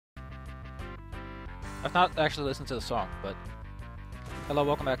I've not actually listened to the song, but... Hello,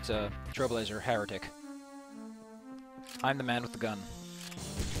 welcome back to Trailblazer, Heretic. I'm the man with the gun.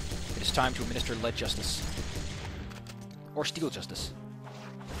 It is time to administer lead justice. Or steel justice.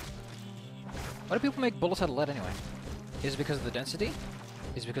 Why do people make bullets out of lead anyway? Is it because of the density?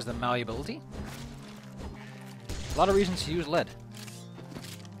 Is it because of the malleability? A lot of reasons to use lead.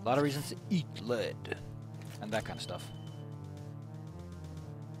 A lot of reasons to eat lead. And that kind of stuff.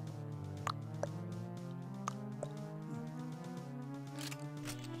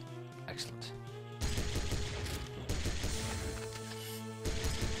 Excellent.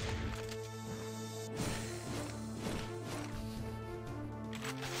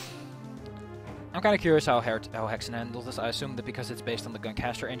 I'm kind of curious how Hexen handles this. I assume that because it's based on the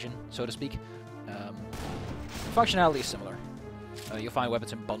Guncaster engine, so to speak, functionality is similar. You'll find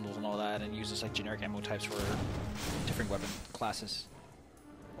weapons in bundles and all that, and uses like generic ammo types for different weapon classes.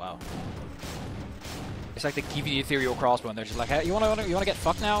 Wow. It's like they give you the ethereal crossbow, and they're just like, hey, you wanna get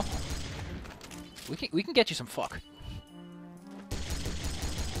fucked now? We can get you some fuck.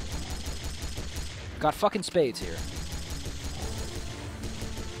 Got fucking spades here.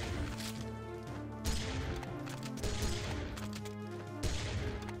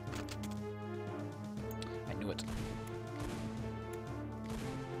 I knew it.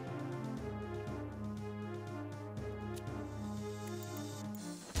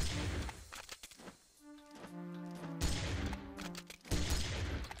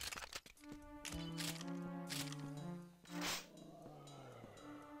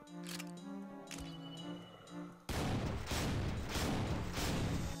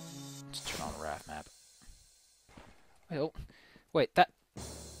 Map. Wait, that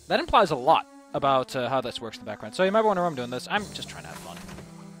implies a lot about how this works in the background. So you might wonder why I'm doing this. I'm just trying to have fun.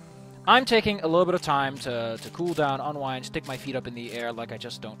 I'm taking a little bit of time to cool down, unwind, stick my feet up in the air like I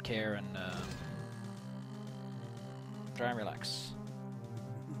just don't care, and try and relax.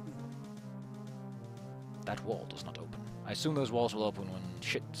 That wall does not open. I assume those walls will open when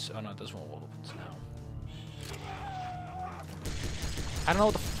shit's... Oh no, this one opens now. I don't know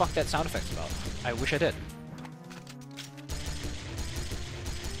what the fuck that sound effect's about. I wish I did.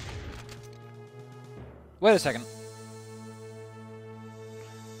 Wait a second.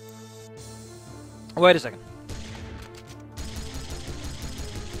 Wait a second.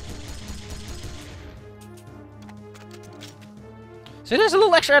 So there's a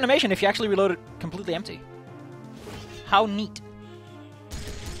little extra animation if you actually reload it completely empty. How neat.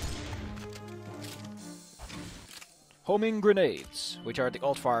 Homing grenades, which are the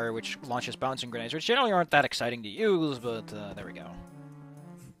alt-fire, which launches bouncing grenades, which generally aren't that exciting to use, but there we go.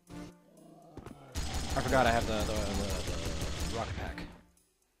 I forgot I have the rocket pack.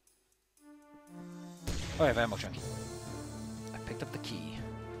 Oh, I have ammo chunky. I picked up the key.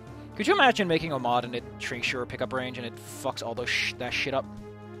 Could you imagine making a mod and it shrinks your pickup range and it fucks all those that shit up?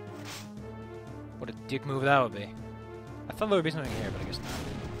 What a dick move that would be. I thought there would be something here, but I guess not.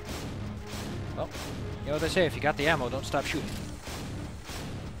 Well, you know what they say, if you got the ammo, don't stop shooting.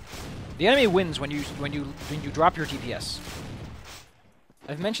 The enemy wins when you drop your DPS.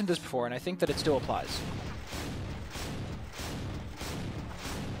 I've mentioned this before, and I think that it still applies.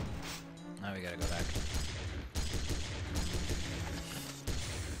 Now we gotta go back.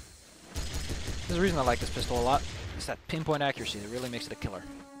 There's a reason I like this pistol a lot. It's that pinpoint accuracy that really makes it a killer.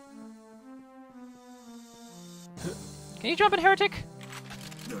 Can you jump in Heretic?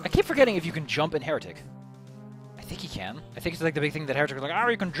 I keep forgetting if you can jump in Heretic. I think you can. I think it's like the big thing that Heretic is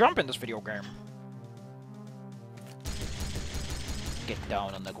like, you can jump in this video game. Get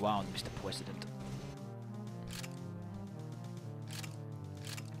down on the ground, Mr. President.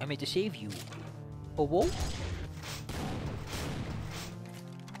 I'm here to save you. Oh, whoa?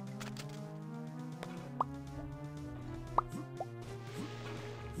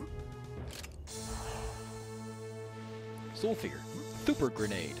 Soul figure. Super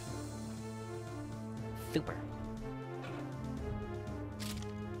grenade. Super.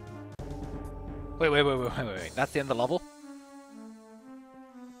 Wait. That's the end of the level?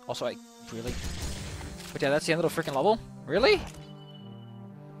 Also, really? But yeah, that's the end of the freaking level? Really?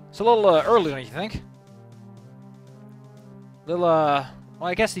 It's a little early, don't you think? Well,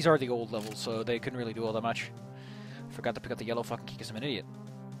 I guess these are the old levels, so they couldn't really do all that much. Forgot to pick up the yellow fucking key because I'm an idiot.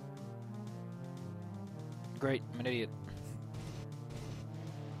 Great, I'm an idiot.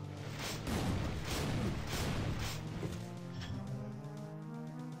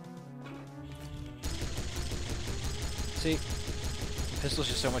 See? The pistol's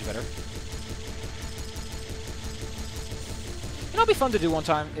just so much better. You know what'd be fun to do one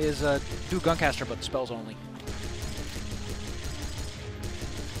time is do Guncaster, but spells only.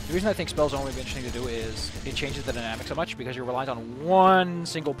 The reason I think spells are only interesting to do is it changes the dynamic so much because you're reliant on one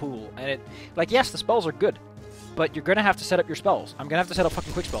single pool. And it, like, yes, the spells are good, but you're going to have to set up your spells. I'm going to have to set up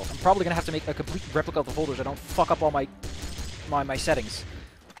fucking quick spells. I'm probably going to have to make a complete replica of the folders. I don't fuck up all my settings.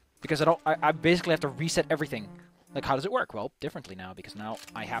 Because I basically have to reset everything. Like, how does it work? Well, differently now, because now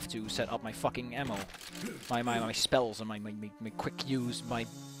I have to set up my fucking ammo. My spells and my quick use, my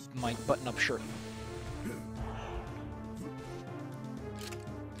button-up shirt.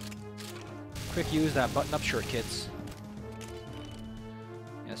 Quick use that button-up shirt, kids.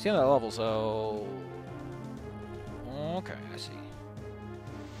 Yeah, see on that level, so... Okay, I see.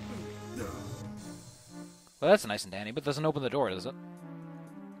 Well, that's nice and dandy, but doesn't open the door, does it?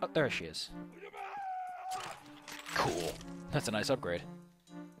 Oh, there she is. Cool. That's a nice upgrade.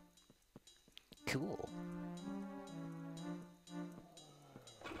 Cool.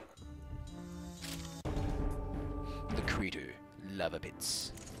 The Creator. Lava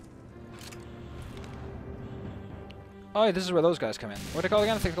Pits. Oh, yeah, this is where those guys come in. What do they call it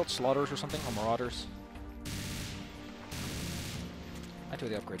again? I think they're called Slaughters or something, or Marauders. I do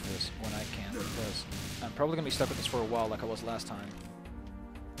the upgrade for this when I can, because I'm probably going to be stuck with this for a while like I was last time.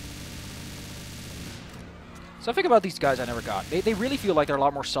 Something about these guys I never got. They really feel like they're a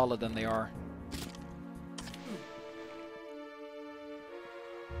lot more solid than they are.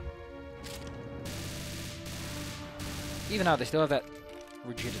 Even now, they still have that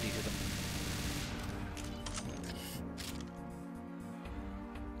rigidity to them.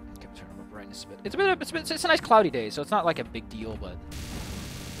 Okay, turn up brightness a bit. It's a nice cloudy day, so it's not like a big deal, but...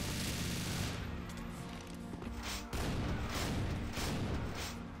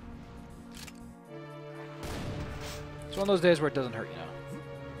 It's one of those days where it doesn't hurt, you know.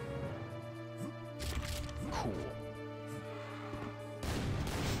 Cool.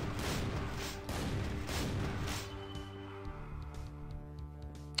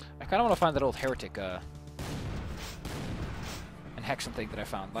 I kind of want to find that old Heretic and Hexen thing that I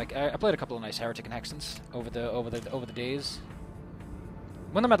found. Like, I played a couple of nice Heretic and Hexens over the days.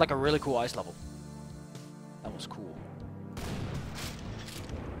 One of them had like a really cool ice level. That was cool.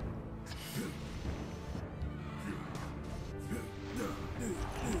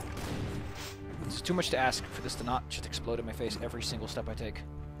 It's too much to ask for this to not just explode in my face every single step I take.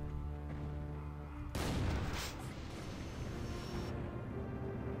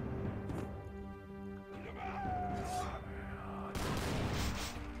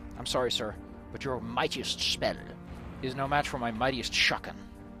 I'm sorry, sir, but your mightiest spell is no match for my mightiest shotgun.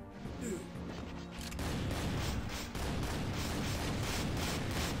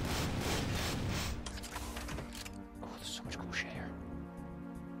 Oh, there's so much cool shit here.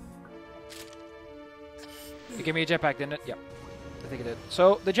 It gave me a jetpack, didn't it? Yep. I think it did.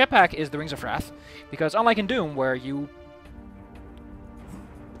 So, the jetpack is the Rings of Wrath, because unlike in Doom, where you...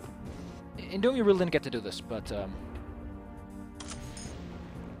 In Doom, you really didn't get to do this, but,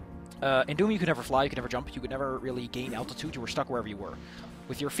 in Doom, you could never fly, you could never jump, you could never really gain altitude, you were stuck wherever you were,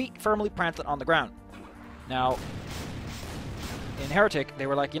 with your feet firmly planted on the ground. Now, in Heretic, they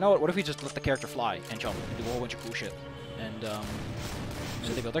were like, you know what if we just let the character fly and jump and do a whole bunch of cool shit? And,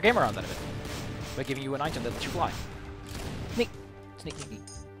 so they built their game around that a bit, by giving you an item that lets you fly. Neat. Sneak, neat,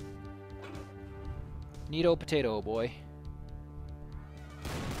 neat. Neato potato, boy.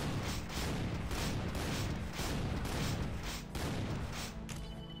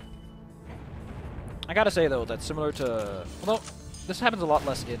 I gotta say, though, that's similar to... Although, this happens a lot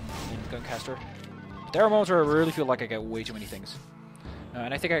less in Guncaster. But there are moments where I really feel like I get way too many things.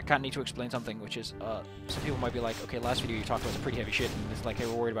 And I think I kind of need to explain something, which is, some people might be like, okay, last video you talked about some pretty heavy shit, and it's like, hey,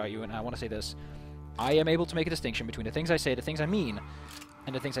 we're worried about you, and I want to say this. I am able to make a distinction between the things I say, the things I mean,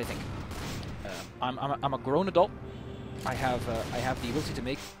 and the things I think. I'm a grown adult. I have the ability to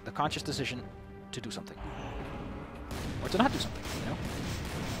make the conscious decision to do something. Or to not do something, you know?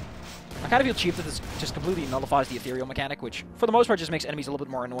 I kind of feel cheap that this just completely nullifies the ethereal mechanic, which, for the most part, just makes enemies a little bit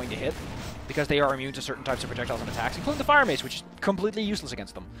more annoying to hit, because they are immune to certain types of projectiles and attacks, including the Fire Mace, which is completely useless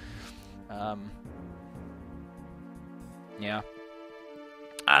against them. Yeah.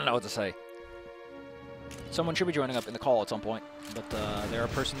 I don't know what to say. Someone should be joining up in the call at some point, but they're a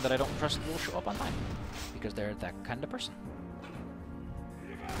person that I don't trust will show up on time, because they're that kind of person.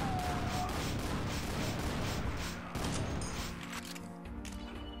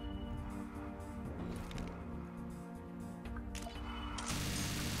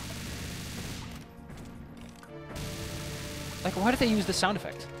 Like, why did they use this sound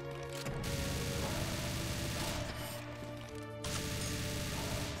effect?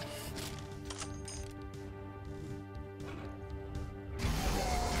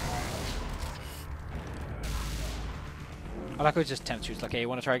 I like how it just tempt you. It's like, hey, you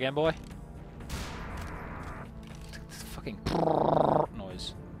want to try again, boy? This fucking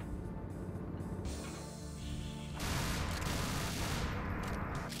noise.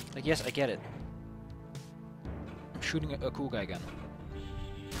 Like, yes, I get it. I'm shooting a cool guy again.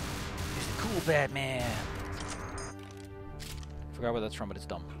 He's the cool Batman. Forgot where that's from, but it's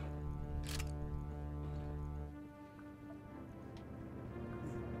dumb.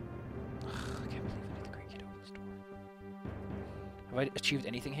 I can't believe I need the great key to open this door. Have I achieved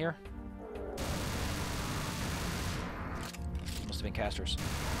anything here? These must have been casters.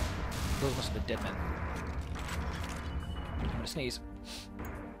 Those must have been dead men. I'm gonna sneeze.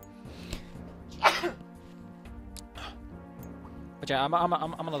 But yeah, I'm an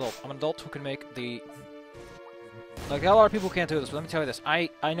adult. I'm an adult who can make the... Like, a lot of people can't do this, but let me tell you this. I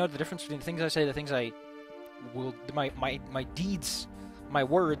know the difference between the things I say, the things I will... My deeds, my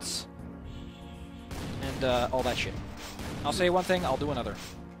words, and all that shit. I'll say one thing, I'll do another.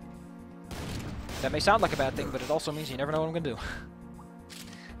 That may sound like a bad thing, but it also means you never know what I'm gonna do.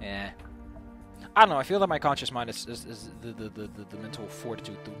 Yeah. I don't know, I feel that my conscious mind is the mental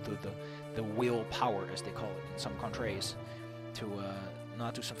fortitude, the willpower, as they call it in some countries, to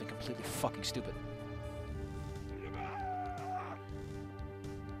not do something completely fucking stupid.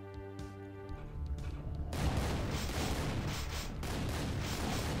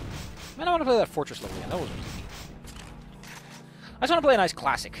 Man, I want to play that Fortress level again. That was really neat. I just want to play a nice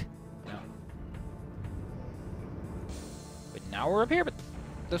classic. You know? But now we're up here, but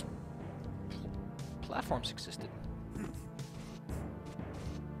those platforms existed.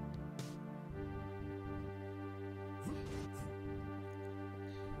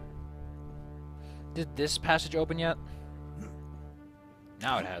 Did this passage open yet?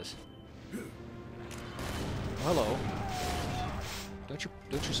 Now it has. Oh, hello.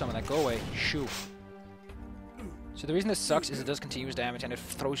 Don't you summon that. Go away. Shoo. So the reason this sucks is it does continuous damage and it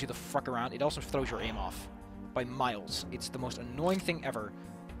throws you the fuck around. It also throws your aim off by miles. It's the most annoying thing ever.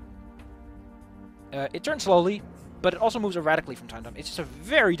 It turns slowly, but it also moves erratically from time to time. It's just a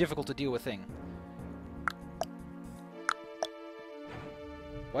very difficult to deal with thing.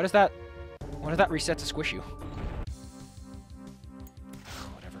 Why does that reset to squish you?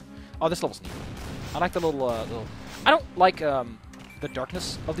 Whatever. Oh, this level's neat. I like the little. I don't like the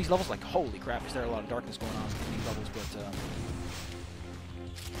darkness of these levels. Like, holy crap, is there a lot of darkness going on in these levels? But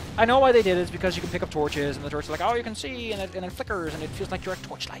I know why they did it. It's because you can pick up torches, and the torch is like, oh, you can see, and it flickers, and it feels like direct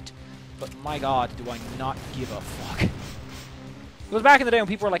torchlight. But my god, do I not give a fuck. It was back in the day when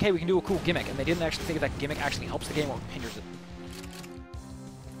people were like, hey, we can do a cool gimmick, and they didn't actually think that gimmick actually helps the game or hinders it.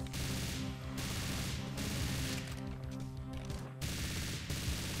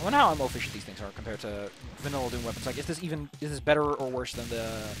 I wonder how ammo efficient these things are compared to vanilla Doom weapons. Like, is this better or worse than the...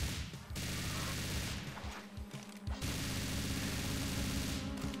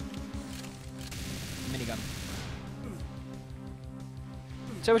 minigun?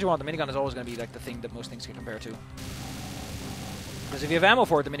 Say what you want, the minigun is always going to be like the thing that most things can compare to. Because if you have ammo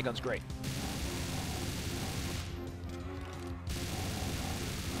for it, the minigun's great.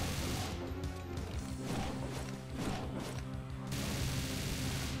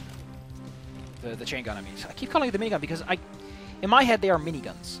 The chain gun, I mean. I keep calling it the minigun because in my head, they are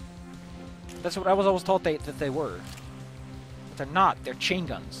miniguns. That's what I was always told that they were. But they're not. They're chain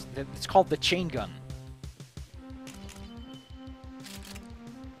guns. It's called the chain gun.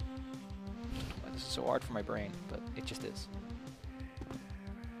 This is so hard for my brain, but it just is.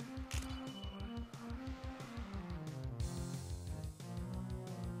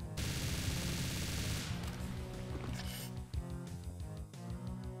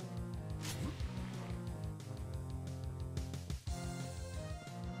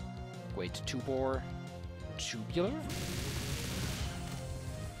 Wait, tubular?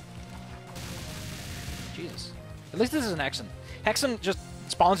 Jesus. At least this is an Hexen. Hexen just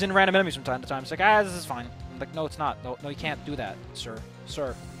spawns in random enemies from time to time. It's like, ah, this is fine. I'm like, no, it's not. No, you can't do that, sir.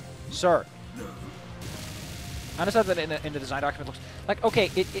 Sir. Sir. I understand that in the design document looks like, okay,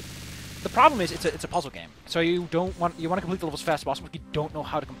 the problem is it's a puzzle game. So you want to complete the levels as fast as possible, but you don't know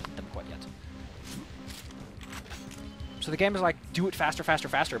how to complete them quite yet. So the game is like, do it faster, faster,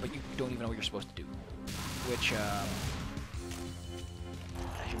 faster, but you don't even know what you're supposed to do. Which, as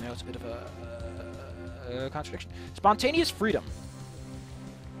you know, it's a bit of a contradiction. Spontaneous freedom.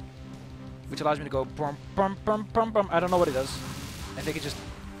 Which allows me to go bum, bum, bum, bum, bum. I don't know what it does. I think it just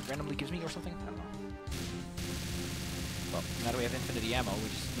randomly gives me or something. I don't know. Well, now that we have infinity ammo, we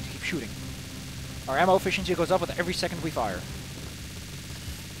just need to keep shooting. Our ammo efficiency goes up with every second we fire.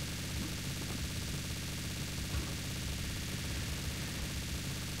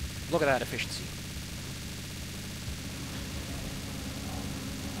 Look at that efficiency.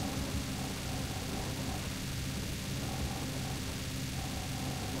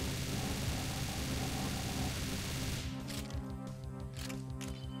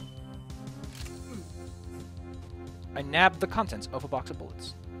 I nabbed the contents of a box of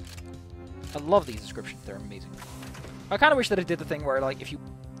bullets. I love these descriptions. They're amazing. I kind of wish that it did the thing where, like, if you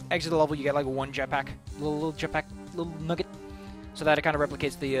exit a level, you get, like, one jetpack. Little jetpack, little nugget. So that it kind of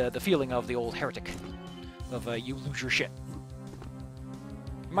replicates the feeling of the old Heretic. Of, you lose your shit.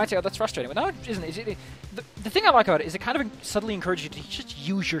 You might say, oh, that's frustrating. But no, it isn't. The thing I like about it is it kind of subtly encourages you to just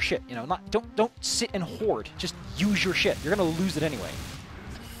use your shit. You know, don't sit and hoard. Just use your shit. You're gonna lose it anyway.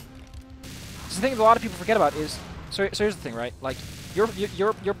 So the thing that a lot of people forget about is, so here's the thing, right? Like,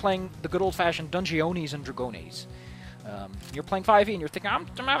 you're playing the good old-fashioned Dungeones and Dragones. You're playing 5e and you're thinking, I'm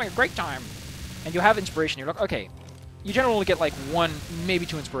having a great time. And you have inspiration. You're like, okay. You generally only get like 1, maybe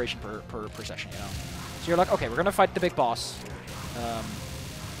 2 inspiration per session, you know? So you're like, okay, we're gonna fight the big boss.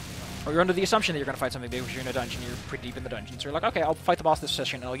 Or you're under the assumption that you're going to fight something big because you're in a dungeon, you're pretty deep in the dungeon. So you're like, okay, I'll fight the boss this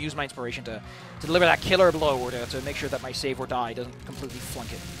session, and I'll use my inspiration to deliver that killer blow, or to make sure that my save or die doesn't completely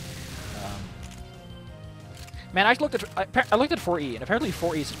flunk it. Man, I looked at 4E, and apparently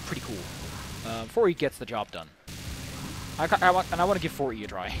 4E is pretty cool. 4E gets the job done. I want to give 4E a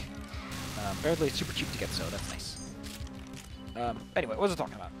try. Apparently it's super cheap to get, so that's nice. Anyway, what was I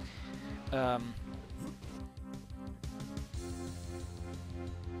talking about?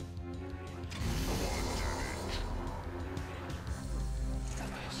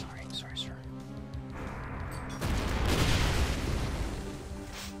 Sorry, sir.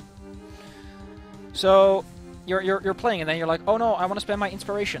 So you're playing, and then you're like, oh no, I want to spend my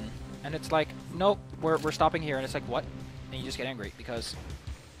inspiration, and it's like, nope, we're stopping here, and it's like, what? And you just get angry because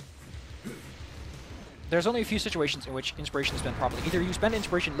there's only a few situations in which inspiration is spent properly. Either you spend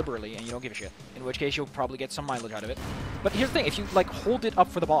inspiration liberally and you don't give a shit, in which case you'll probably get some mileage out of it. But here's the thing, if you like hold it up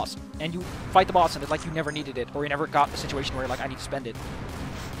for the boss, and you fight the boss and it's like you never needed it, or you never got a situation where you're like, I need to spend it.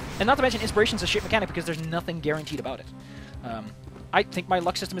 And not to mention, inspiration's a shit mechanic because there's nothing guaranteed about it. I think my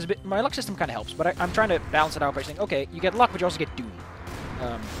luck system kind of helps, but I'm trying to balance it out by saying, okay, you get luck, but you also get doom.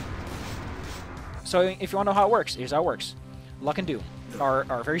 So if you want to know how it works, here's how it works. Luck and doom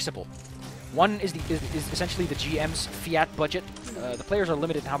are very simple. One is essentially the GM's fiat budget. The players are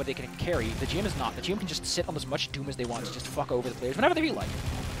limited in how much they can carry. The GM is not. The GM can just sit on as much doom as they want to just fuck over the players whenever they feel like.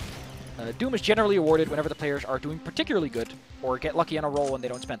 Doom is generally awarded whenever the players are doing particularly good, or get lucky on a roll and they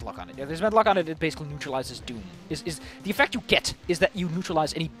don't spend luck on it. If they spend luck on it, it basically neutralizes doom. The effect you get is that you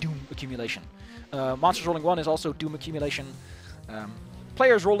neutralize any doom accumulation. Monsters rolling 1 is also doom accumulation.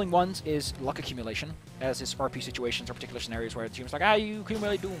 Players rolling 1s is luck accumulation, as is RP situations or particular scenarios where the GM's like, you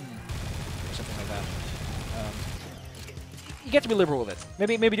accumulate doom, or something like that. You get to be liberal with it.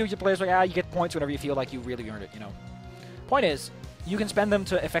 Maybe do your players like, you get points whenever you feel like you really earned it, you know. Point is, you can spend them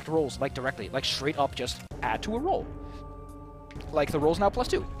to affect rolls, like directly, like straight up just add to a roll. Like the roll's now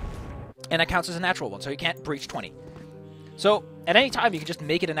 +2. And that counts as a natural one, so you can't breach 20. So, at any time, you can just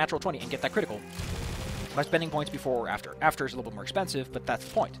make it a natural 20 and get that critical by spending points before or after. After is a little bit more expensive, but that's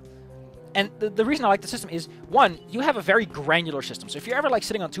the point. And the reason I like the system is, one, you have a very granular system. So if you're ever like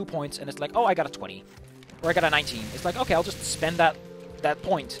sitting on 2 points and it's like, oh, I got a 20, or I got a 19, it's like, okay, I'll just spend that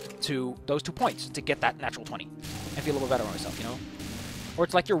point to those 2 points to get that natural 20 and feel a little better about myself, you know? Or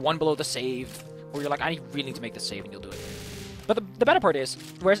it's like you're 1 below the save, or you're like, I really need to make the save, and you'll do it. But the better part is,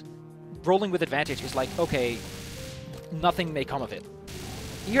 whereas rolling with advantage is like, okay, nothing may come of it.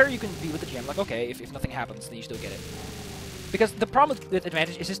 Here you can be with the GM, like, okay, if nothing happens, then you still get it. Because the problem with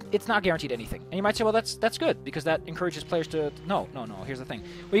advantage is just, it's not guaranteed anything. And you might say, well, that's good, because that encourages players to... No, here's the thing.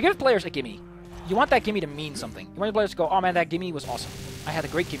 When you give players a gimme, you want that gimme to mean something. You want the players to go, oh man, that gimme was awesome. I had a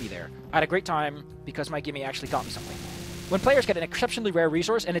great gimme there. I had a great time because my gimme actually got me something. When players get an exceptionally rare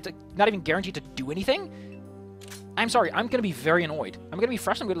resource and it's not even guaranteed to do anything, I'm sorry, I'm going to be very annoyed. I'm going to be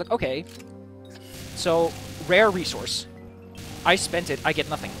frustrated. I'm going to be like, okay, so rare resource. I spent it, I get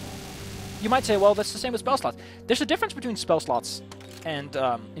nothing. You might say, well, that's the same with spell slots. There's a difference between spell slots and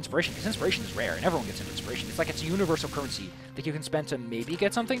inspiration, because inspiration is rare, and everyone gets into inspiration. It's like it's a universal currency that you can spend to maybe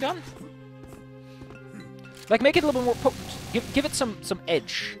get something done. Like, make it a little bit more potent. Give it some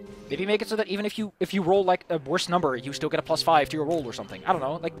edge. Maybe make it so that even if you roll, like, a worse number, you still get a +5 to your roll or something. I don't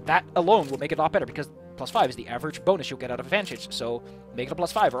know. Like, that alone will make it a lot better, because +5 is the average bonus you'll get out of advantage. So, make it a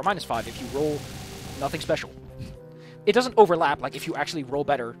 +5 or a -5 if you roll nothing special. It doesn't overlap, like, if you actually roll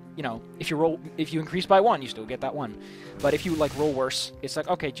better, you know, if you increase by 1, you still get that 1. But if you, like, roll worse, it's like,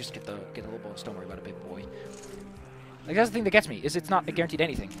 okay, just get the little bonus, don't worry about it, big boy. Like, that's the thing that gets me, is it's not guaranteed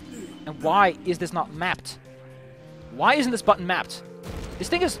anything. And why is this not mapped? Why isn't this button mapped? This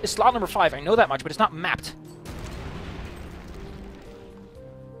thing is slot number 5, I know that much, but it's not mapped.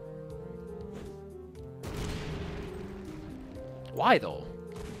 Why, though?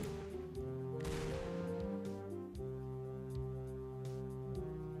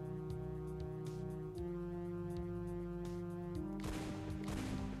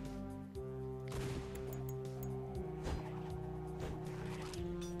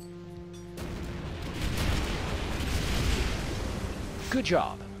 Good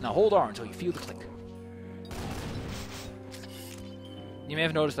job. Now hold R until you feel the click. You may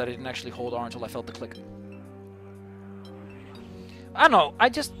have noticed that I didn't actually hold R until I felt the click. I don't know,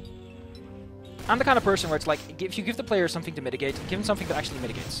 I'm the kind of person where it's like, if you give the player something to mitigate, give them something that actually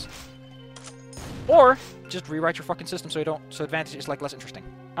mitigates. Or, just rewrite your fucking system so advantage is, like, less interesting.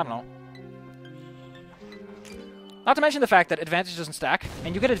 I don't know. Not to mention the fact that advantage doesn't stack,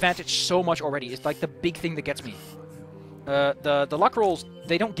 and you get advantage so much already. It's, like, the big thing that gets me. The luck rolls,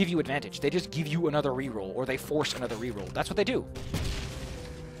 they don't give you advantage. They just give you another reroll, or they force another reroll. That's what they do.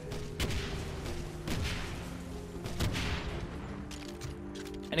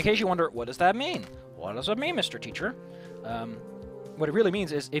 And in case you wonder, what does that mean? What does it mean, Mr. Teacher? What it really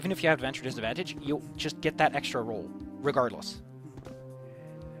means is, even if you have advantage or disadvantage, you'll just get that extra roll, regardless.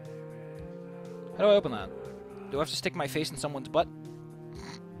 How do I open that? Do I have to stick my face in someone's butt?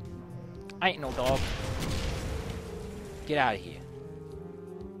 I ain't no dog. Get out of here.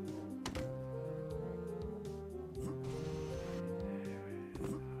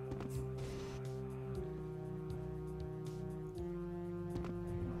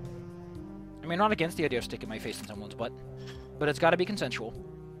 I mean, I'm not against the idea of sticking my face in someone's butt, but it's got to be consensual,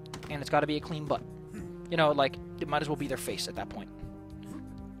 and it's got to be a clean butt. You know, like, it might as well be their face at that point.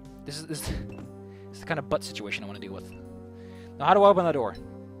 This is the kind of butt situation I want to deal with. Now, how do I open the door?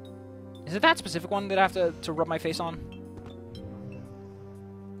 Is it that specific one that I have to rub my face on?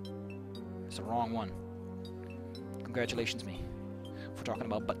 It's the wrong one. Congratulations, me, for talking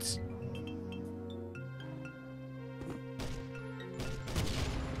about butts.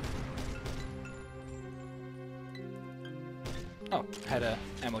 Oh, had a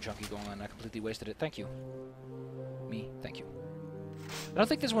ammo junkie going on. I completely wasted it. Thank you. Me, thank you. I don't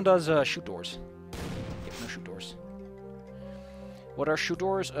think this one does shoot doors. Yep, no shoot doors. What are shoot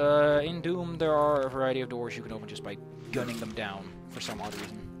doors? In Doom, there are a variety of doors you can open just by gunning them down for some odd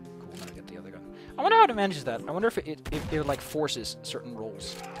reason. Cool, now I get the other gun. I wonder how it manages that. I wonder if it like forces certain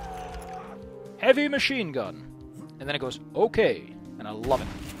rolls. Heavy machine gun. And then it goes, okay. And I love it.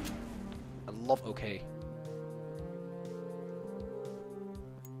 I love okay.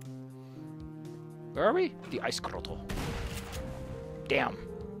 Where are we? The ice grotto. Damn.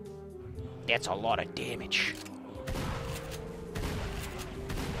 That's a lot of damage.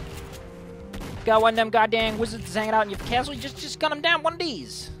 Got one of them goddamn wizards hanging out in your castle. You just gun them down one of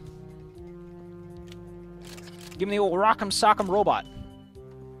these. Give me the old rock'em sock'em robot.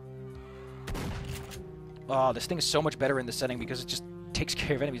 Oh, this thing is so much better in this setting because it just takes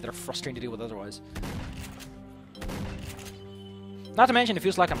care of enemies that are frustrating to deal with otherwise. Not to mention, it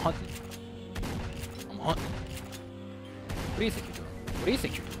feels like I'm hunting. What do you think you're doing? What do you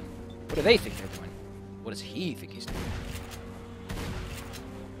think you're doing? What do they think they're doing? What does he think he's doing?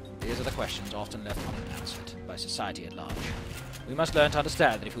 These are the questions often left unanswered by society at large. We must learn to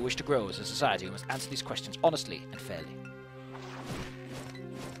understand that if we wish to grow as a society, we must answer these questions honestly and fairly.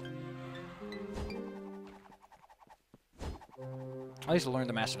 I used to learn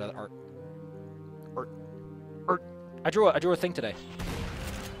to master that art. I drew a thing today.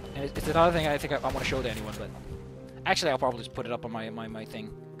 And it's another thing I think I want to show to anyone, but actually I'll probably just put it up on my thing,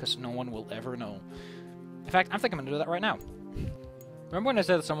 because no one will ever know. In fact, I'm thinking I'm going to do that right now. Remember when I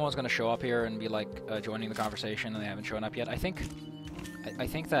said that someone was going to show up here and be like joining the conversation and they haven't shown up yet? I think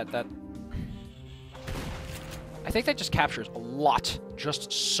that just captures a lot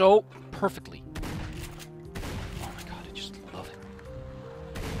just so perfectly. Oh my god, I just love it.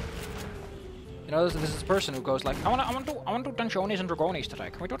 You know, this is a person who goes like, I want to do Dungeons and Dragonies today.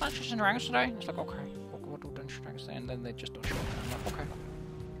 Can we do Dungeons and Dragons today? It's like, okay, we'll do Dungeons and Dragons today, and then they just don't show up. And I'm like, okay.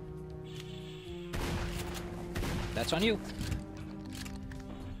 That's on you.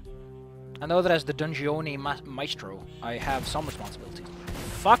 I know that as the Dungeoni Maestro, I have some responsibility.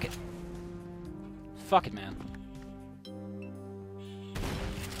 Fuck it. Fuck it, man.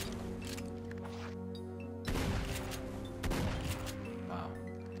 Wow.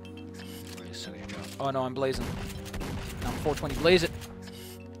 Really suck at your job. Oh no, I'm blazing. Now I'm 420. Blaze it.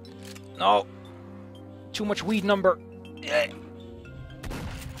 No. Too much weed number.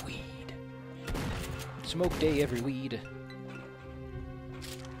 Weed. Smoke day every weed.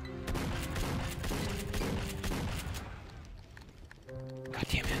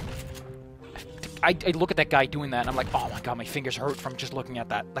 I look at that guy doing that, and I'm like, oh my god, my fingers hurt from just looking at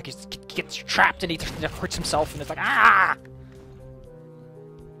that. Like, he gets trapped, and he hurts himself, and it's like, ah!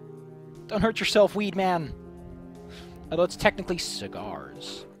 Don't hurt yourself, weed man. Although it's technically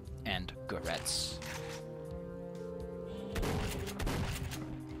cigars and garettes.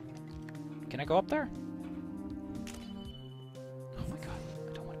 Can I go up there? Oh my god,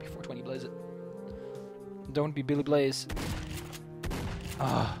 I don't want to be 420 Blaze it. Don't be Billy Blaze.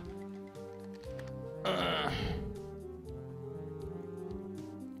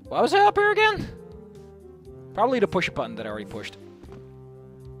 Why was I up here again? Probably to push a button that I already pushed.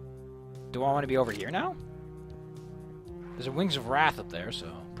 Do I want to be over here now? There's a Wings of Wrath up there, so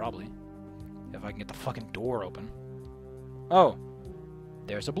probably. If I can get the fucking door open. Oh.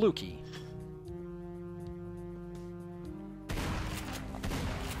 There's a blue key.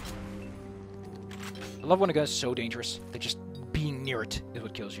 I love when a gun is so dangerous that just being near it is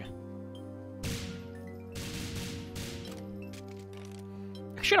what kills you.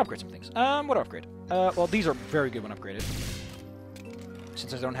 I should upgrade some things. What do I upgrade? Well, these are very good when upgraded.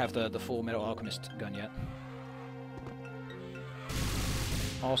 Since I don't have the full Metal Alchemist gun yet.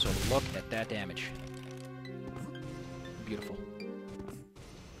 Also, look at that damage. Beautiful.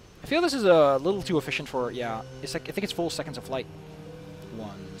 I feel this is a little too efficient for, yeah, it's like, I think it's full seconds of flight. 1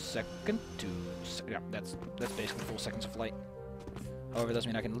 second, 2 seconds, yeah, that's basically full seconds of flight. However, it does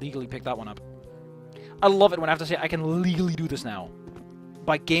mean I can legally pick that one up. I love it when I have to say I can legally do this now.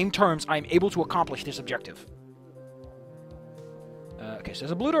 By game terms, I'm able to accomplish this objective. Okay, so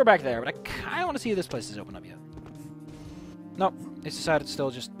there's a blue door back there, but I kind of want to see if this place is open up yet. Nope, it's decided to still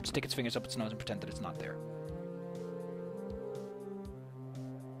just stick its fingers up its nose and pretend that it's not there.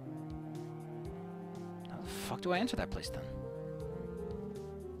 How the fuck do I enter that place then?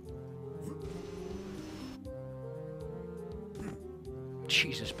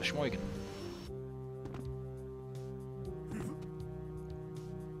 Jesus, Beschmoigen.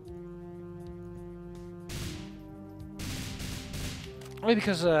 Only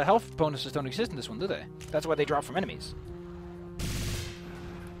because health bonuses don't exist in this one, do they? That's why they drop from enemies.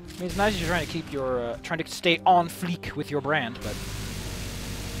 I mean, it's nice if you're trying to keep your, trying to stay on fleek with your brand, but...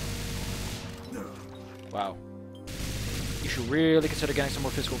 Wow. You should really consider getting some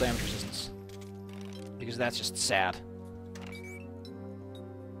more physical damage resistance. Because that's just sad.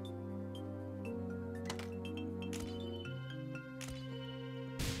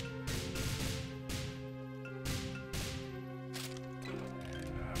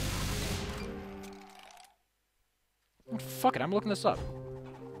 Fuck it, I'm looking this up.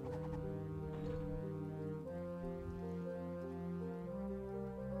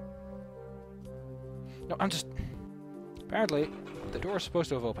 No, I'm just... Apparently, the door is supposed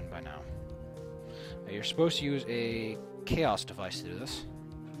to have opened by now. You're supposed to use a chaos device to do this.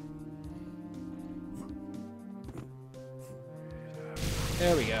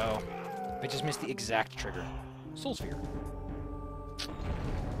 There we go. I just missed the exact trigger. Soul Sphere.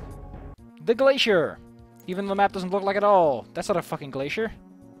 The Glacier! Even though the map doesn't look like it at all. That's not a fucking glacier.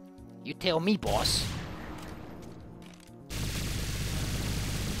 You tell me, boss.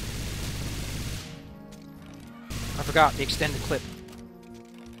 I forgot the extended clip.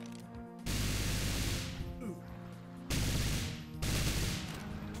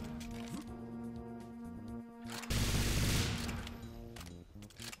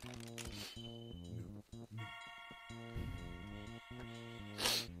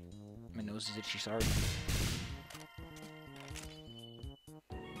 My nose is itchy, sorry.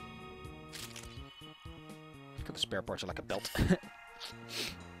 Look at the spare parts are like a belt.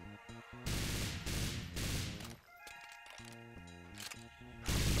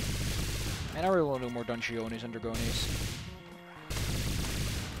 Man, I really want to do more Dungeonis and Dragonis.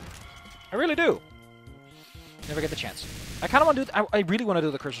 I really do. Never get the chance. I kind of want to do... I really want to do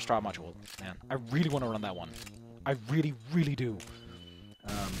the Curse of Strahd module, man. I really want to run that one. I really, really do.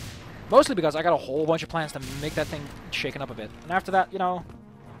 Mostly because I got a whole bunch of plans to make that thing shaken up a bit. And after that, you know...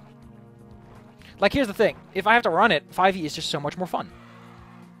 Like, here's the thing. If I have to run it, 5e is just so much more fun.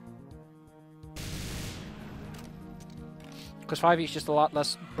 Because 5e is just a lot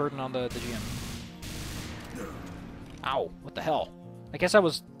less burden on the GM. Ow, what the hell? I guess I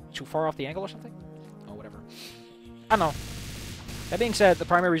was too far off the angle or something? Oh, whatever. I don't know. That being said, the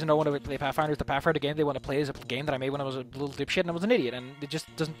primary reason I want to play Pathfinder is the Pathfinder game they want to play is a game that I made when I was a little dipshit and I was an idiot, and it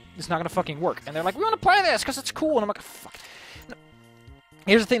just doesn't, it's not going to fucking work. And they're like, we want to play this because it's cool, and I'm like, fuck. No.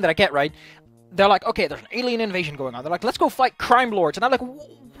 Here's the thing that I get, right? They're like, okay, there's an alien invasion going on. They're like, let's go fight crime lords. And I'm like,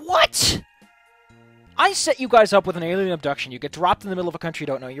 what? I set you guys up with an alien abduction. You get dropped in the middle of a country you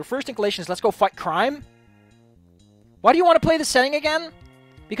don't know. Your first inclination is, let's go fight crime? Why do you want to play this setting again?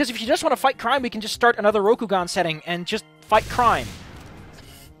 Because if you just want to fight crime, we can just start another Rokugan setting and just fight crime.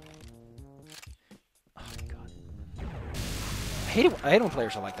 Oh, my God. I hate it when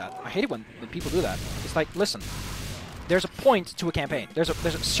players are like that. I hate it when people do that. It's like, listen, there's a point to a campaign. There's a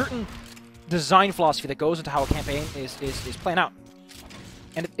certain design philosophy that goes into how a campaign is playing out.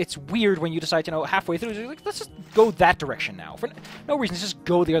 And it's weird when you decide, you know, halfway through, you're like, let's just go that direction now. For no reason, just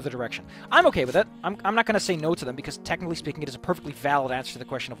go the other direction. I'm okay with it. I'm not going to say no to them, because technically speaking, it is a perfectly valid answer to the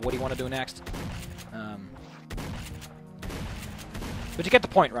question of what do you want to do next. But you get the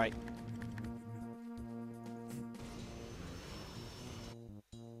point, right?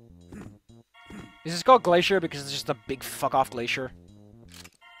 Is this called Glacier because it's just a big fuck-off glacier?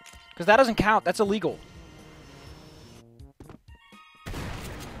 Because that doesn't count. That's illegal.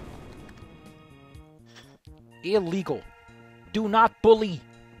 Illegal. Do not bully.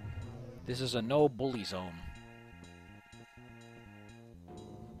 This is a no bully zone.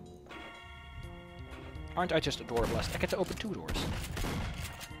 Aren't I just a door blessed? I get to open 2 doors.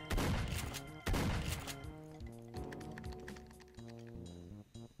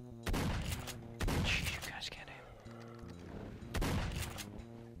 Jeez, you guys can't aim.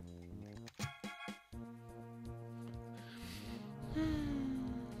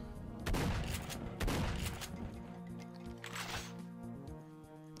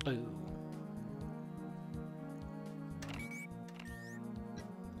 Ooh.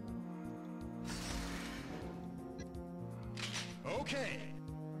 Okay.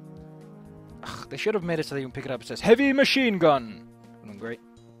 Ugh, they should have made it so that you can pick it up. It says heavy machine gun. Would have been great.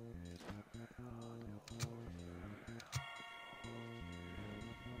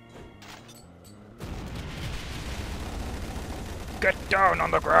 Get down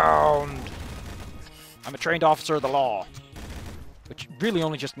on the ground. I'm a trained officer of the law. Which really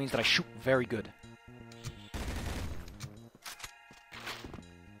only just means that I shoot very good.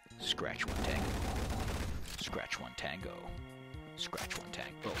 Scratch 1 tango. Scratch 1 tango. Scratch 1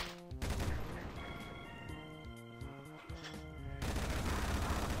 tango.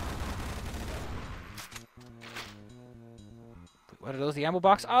 Wait, what are those? The ammo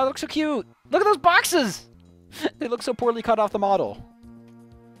box? Oh, they look so cute! Look at those boxes! They look so poorly cut off the model.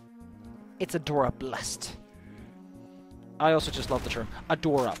 It's Adora blessed. I also just love the term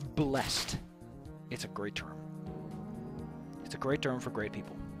Adora blessed. It's a great term. It's a great term for great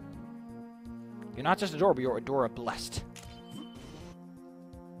people. You're not just Adora, but you're Adora blessed.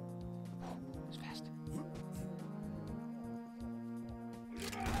 It's fast.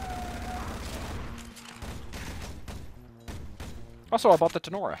 Also, I bought the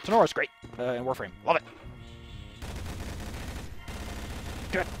Tenora. Tenora's great in Warframe. Love it.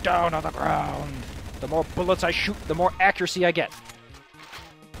 Get down on the ground. The more bullets I shoot, the more accuracy I get.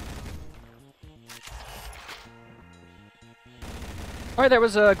 Alright, that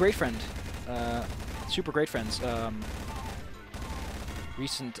was a great friend. Super great friends.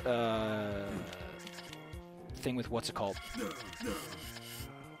 Recent thing with what's it called?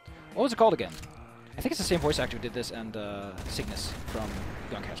 What was it called again? I think it's the same voice actor who did this and Cygnus from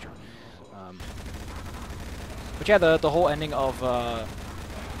Guncaster. But yeah, the whole ending of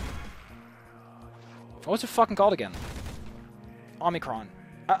what was it fucking called again? Omicron.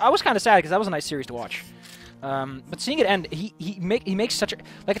 I was kind of sad because that was a nice series to watch. But seeing it end, he makes such a...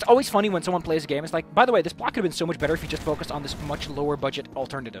 Like, it's always funny when someone plays a game. It's like, by the way, this plot could have been so much better if you just focused on this much lower budget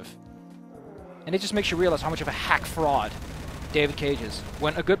alternative. And it just makes you realize how much of a hack fraud David Cage is.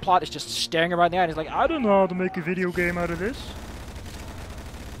 When a good plot is just staring around the eye and he's like, I don't know how to make a video game out of this.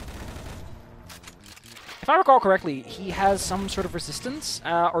 If I recall correctly, he has some sort of resistance,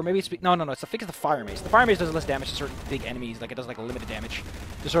 or maybe it's... No, it's I think it's the Fire Mace. The Fire Mace does less damage to certain big enemies, like it does like a limited damage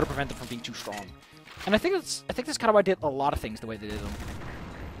to sort of prevent them from being too strong. And I think that's kind of why I did a lot of things the way they did them.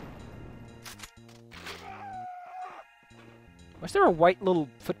 Why is there a white little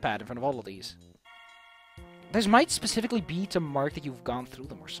footpad in front of all of these? Those might specifically be to mark that you've gone through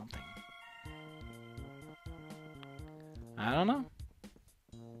them or something. I don't know.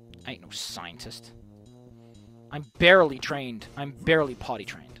 I ain't no scientist. I'm barely trained. I'm barely potty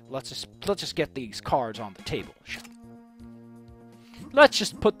trained. Let's just get these cards on the table. Shut up. Let's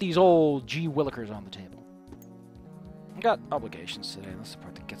just put these old G. Willikers on the table. I got obligations today. That's the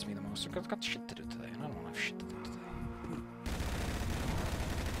part that gets me the most. I've got shit to do today, and I don't want to have shit to do today.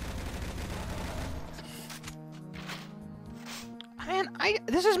 Man,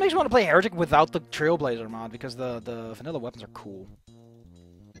 this just makes me want to play Heretic without the Trailblazer mod, because the vanilla weapons are cool.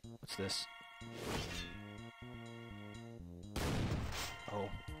 What's this? Oh.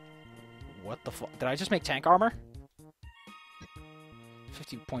 What the fuck? Did I just make tank armor?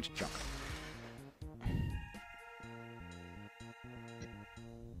 50 points of junk.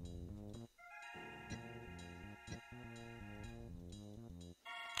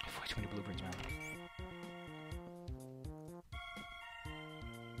 Way too many blueprints, man.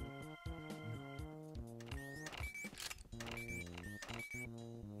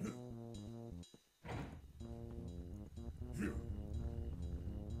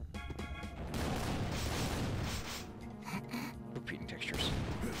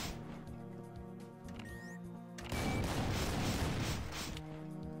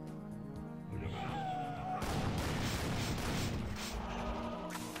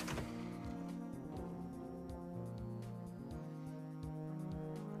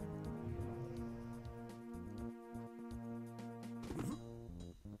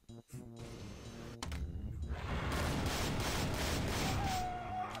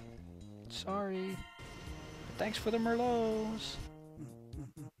 Sorry. But thanks for the Merlots.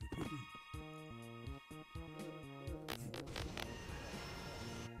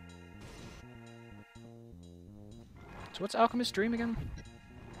 So what's Alchemist's dream again?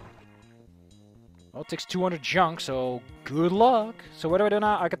 Well, it takes 200 junk, so good luck. So what do I do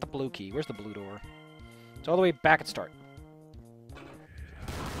now? I got the blue key. Where's the blue door? It's all the way back at start.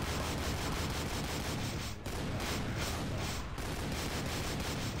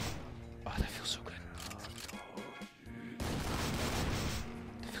 Oh, that feels so good.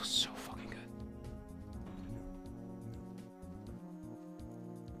 That feels so fucking good.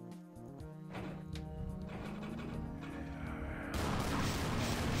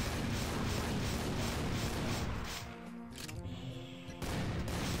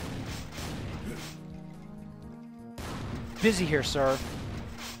 Busy here, sir.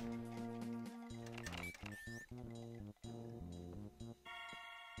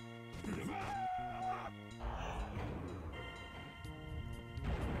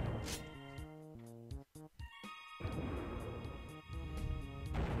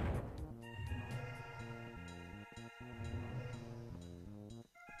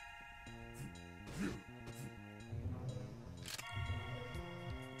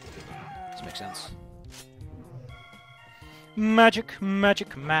 This makes sense. Magic,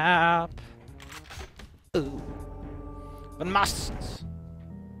 magic map. Ooh. The masters.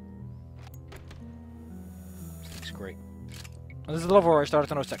 This thing's great. Oh, this is the level where I started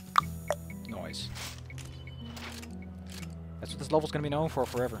to notice that noise. That's what this level's gonna be known for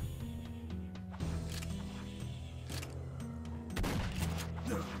forever.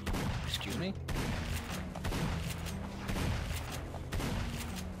 Excuse me?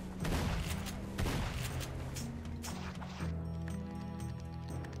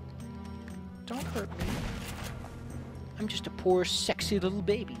 Don't hurt me. I'm just a poor, sexy little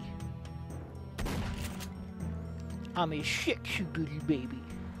baby. I'm a sexy little baby.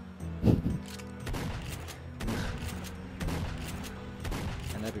 And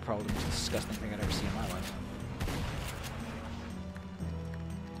that'd be probably the most disgusting thing I'd ever see in my life.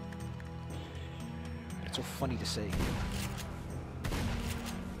 But it's so funny to say.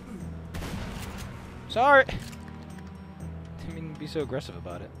 Sorry! Didn't mean to be so aggressive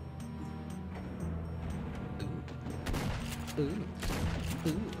about it. Ooh. Ooh.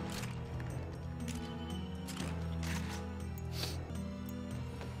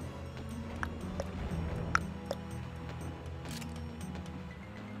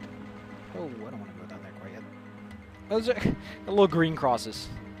 Oh, I don't want to go down there quite yet. Those are the little green crosses.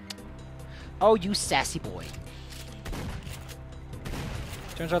 Oh, you sassy boy.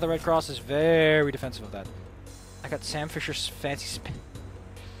 Turns out the red cross is very defensive of that. I got Sam Fisher's fancy spin.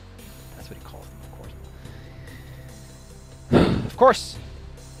 That's what he calls them, of course. Of course!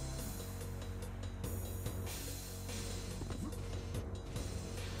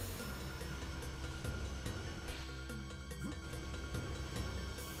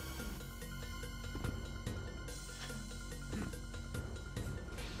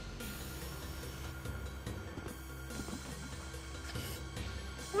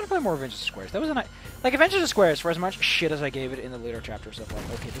 I'm gonna play more Avengers of Squares. That was a nice... Like, Avengers of Squares, for as much shit as I gave it in the later chapters of, like,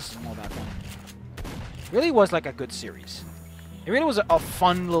 okay, this is more about fun. Really was, like, a good series. It really was a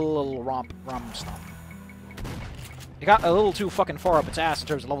fun little romp stomp. It got a little too fucking far up its ass in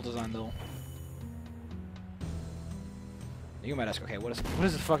terms of level design, though. You might ask, okay, what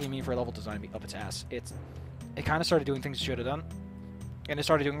does it fucking mean for a level design to be up its ass? It kind of started doing things it should have done, and it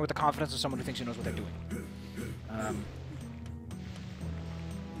started doing it with the confidence of someone who thinks he knows what they're doing.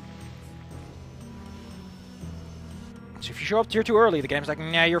 So if you show up tier 2 early, the game's like,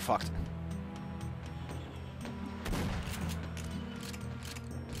 nah, you're fucked.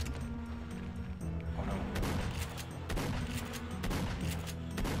 Oh no.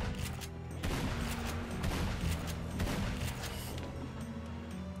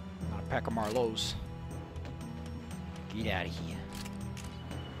 Not a pack of Marlows. Get out of here.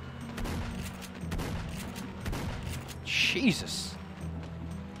 Jesus.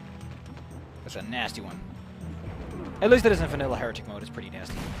 That's a nasty one. At least it isn't vanilla Heretic mode, it's pretty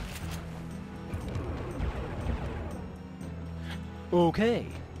nasty. Okay.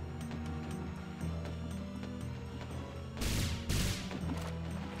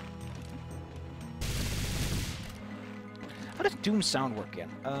 How does Doom's sound work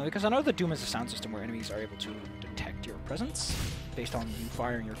again? Because I know that Doom has a sound system where enemies are able to detect your presence based on you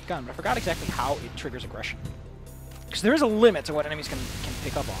firing your gun, but I forgot exactly how it triggers aggression. Because there is a limit to what enemies can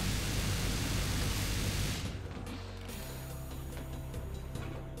pick up on.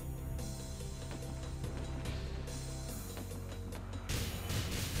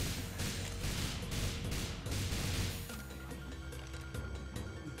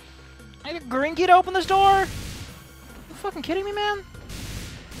 I had a green key to open this door? You fucking kidding me, man?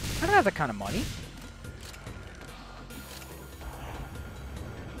 I don't have that kind of money.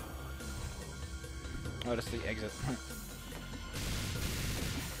 Oh, that's the exit.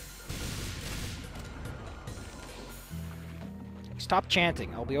 Stop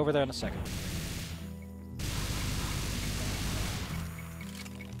chanting. I'll be over there in a second.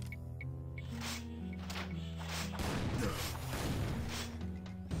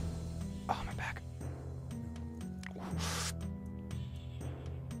 Oh, my back.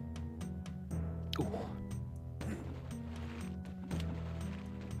 Ooh. Ooh.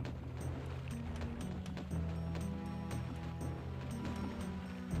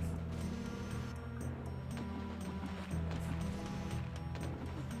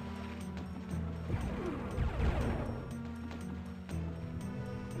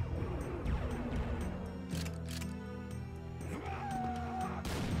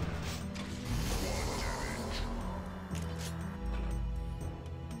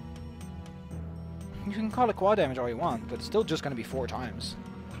 You can call it quad damage all you want, but it's still just going to be 4 times.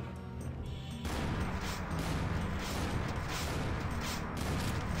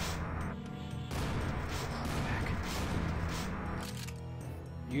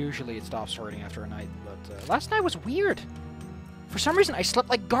 Usually it stops hurting after a night, but last night was weird. For some reason, I slept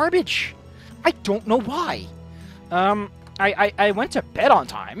like garbage. I don't know why. I went to bed on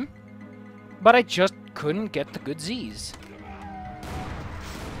time, but I just couldn't get the good Z's.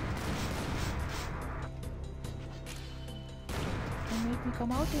 Make me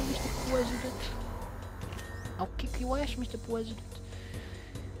come out here, Mr. President. I'll kick your ass, Mr. President.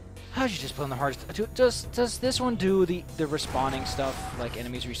 How'd you just put on the hardest? Does this one do the respawning stuff, like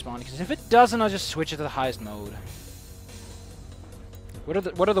enemies respawning? Because if it doesn't, I'll just switch it to the highest mode. What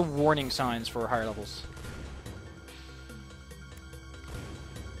are the warning signs for higher levels?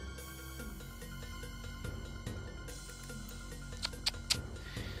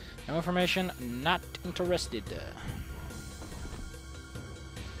 No information. Not interested.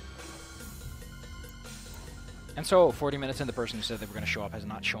 And so, 40 minutes in, the person who said they were going to show up has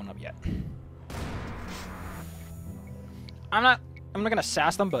not shown up yet. I'm not going to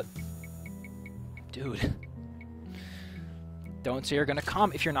sass them, but... Dude. Don't say you're going to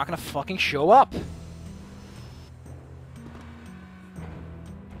come if you're not going to fucking show up.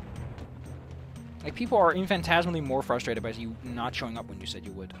 Like, people are infinitesimally more frustrated by you not showing up when you said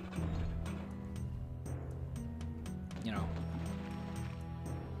you would. You know.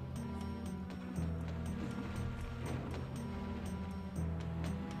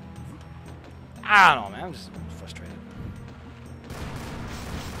 I don't know, man. I'm just frustrated.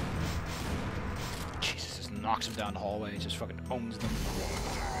 Jesus, just knocks him down the hallway. Just fucking owns them.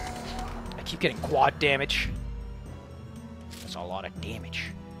 I keep getting quad damage. That's a lot of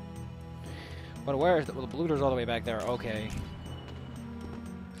damage. But where is the blue door's all the way back there? Okay.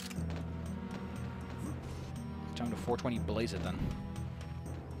 Time to 420 blaze it then.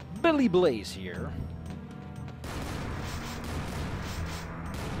 Billy Blaze here.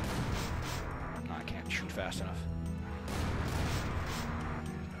 Shoot fast enough.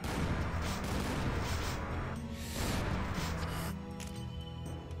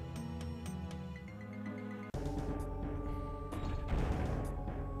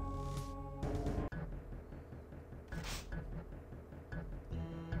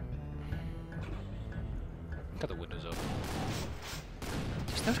 Got the windows open.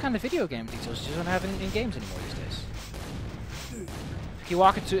 Just those kind of video game details you don't have in games anymore these days. You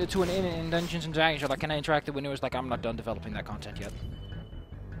walk into an inn in Dungeons and Dragons, you're like, can I interact with the window? It's like, I'm not done developing that content yet.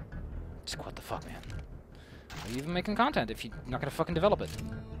 It's like, what the fuck, man? Why are you even making content if you're not gonna fucking develop it?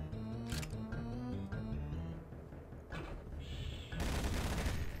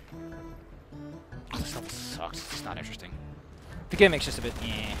 Oh, this level sucks. It's not interesting. The gimmick's just a bit,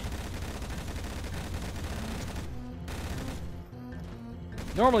 eh.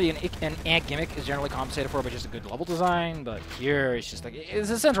 Normally, an ant gimmick is generally compensated for by just a good level design, but here it's just like, it's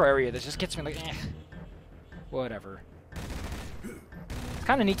a central area that just gets me like, eh. Whatever. It's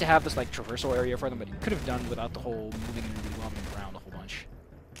kind of neat to have this, like, traversal area for them, but you could have done without the whole moving and revolving around a whole bunch.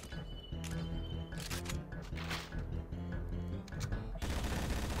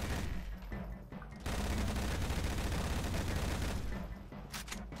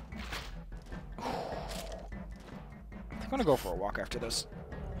 I'm gonna go for a walk after this.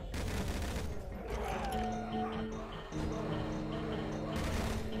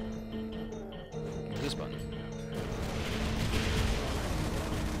 This button.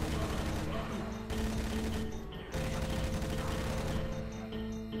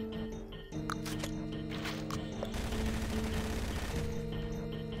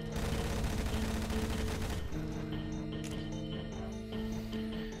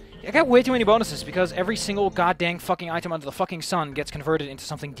 I got way too many bonuses because every single goddamn fucking item under the fucking sun gets converted into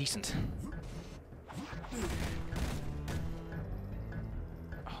something decent.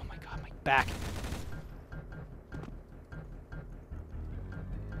 Oh my god, my back.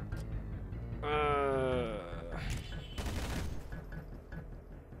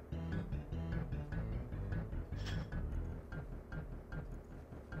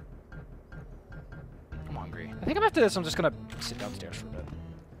 I'm hungry. I think after this I'm just gonna sit downstairs for a bit.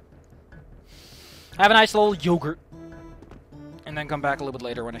 Have a nice little yogurt. And then come back a little bit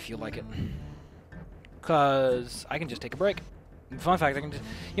later when I feel like it. Because I can just take a break. And fun fact, I can just...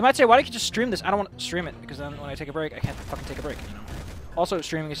 You might say, why don't you just stream this? I don't want to stream it, because then when I take a break, I can't fucking take a break, you know? Also,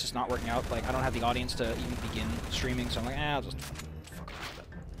 streaming is just not working out. Like, I don't have the audience to even begin streaming, so I'm like, I'll just fucking do that.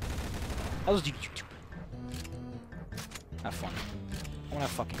 I'll just do YouTube. Have fun. I want to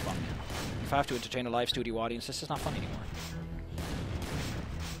have fucking fun. If I have to entertain a live studio audience, this is not fun anymore.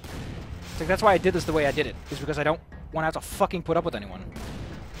 It's like, that's why I did this the way I did it. Is because I don't want to have to fucking put up with anyone.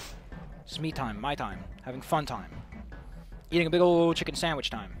 It's me time, my time, having fun time. Eating a big old chicken sandwich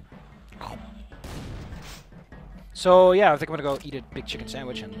time. So, yeah, I think I'm gonna go eat a big chicken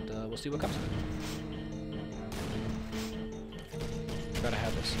sandwich and we'll see what comes of it. Gotta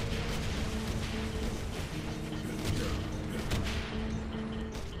have this.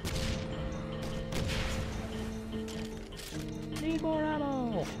 Need more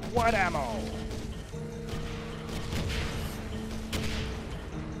ammo! What ammo?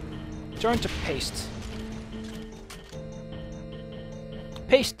 Turn to paste.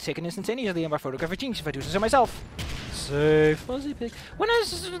 Paste taken instantaneously by photographic genius if I do so myself. Safe fuzzy pig. When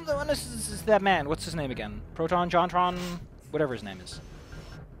is that man? What's his name again? Proton, Jontron, whatever his name is.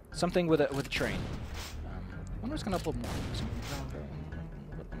 Something with a train. I wonder what's gonna upload more.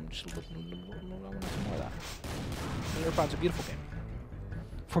 Just I want some more of that. Airpod's a beautiful game.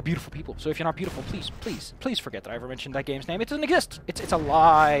 For beautiful people. So if you're not beautiful, please forget that I ever mentioned that game's name. It doesn't exist. It's a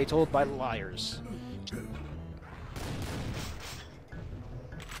lie told by liars.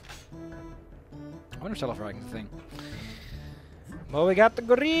 I wonder if I'll the thing. Well, we got the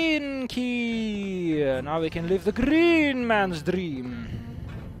green key. Now we can live the green man's dream.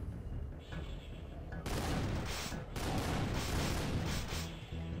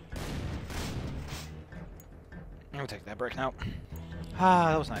 I'll take that break now. Ah,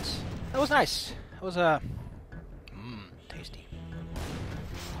 that was nice. That was nice. That was, tasty.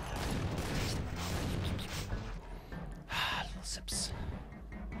 Ah, little sips.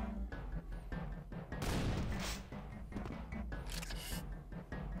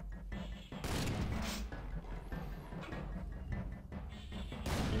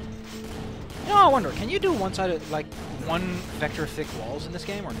 You know, I wonder, can you do one-sided, like, one vector thick walls in this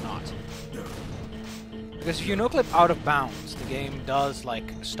game or not? Because if you no-clip out of bounds, the game does, like,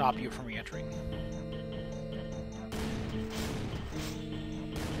 stop you from re-entering.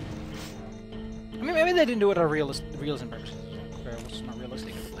 I mean, maybe they didn't do it out of realism purposes. It's not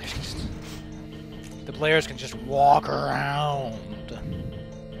realistic. The players can just walk around. That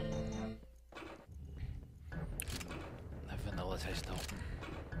vanilla taste, though.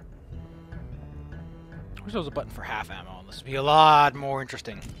 I wish there was a button for half ammo. This would be a lot more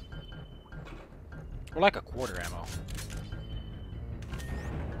interesting. Or like a quarter ammo.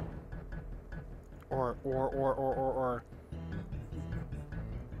 Or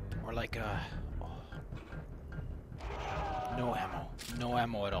like no ammo. No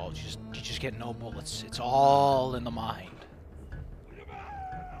ammo at all. You just get no bullets. It's all in the mind.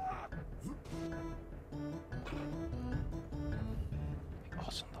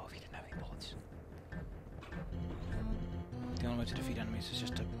 Awesome though if you didn't have any bullets. The only way to defeat enemies is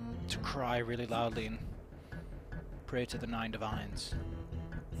just to cry really loudly and pray to the 9 divines.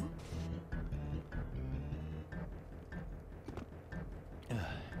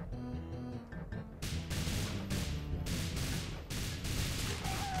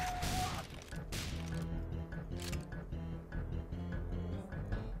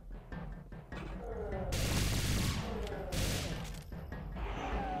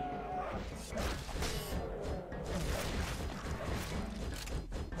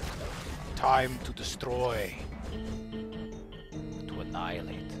 Time to destroy. To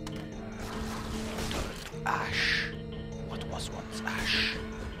annihilate. Turn to ash. What was once ash.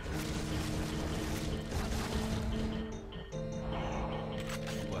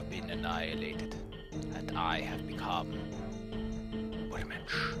 You have been annihilated. And I have become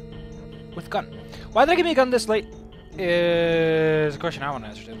Urmensch. With gun. Why did they give me a gun this late? Is a question I want to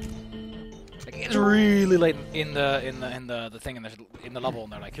answer to. Like, it's really late in the thing in the level,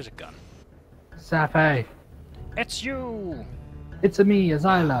 and they're like, here's a gun. Safe. It's you! It's a me,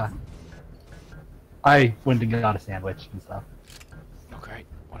 Azila. I went and got a sandwich and stuff. Oh, great.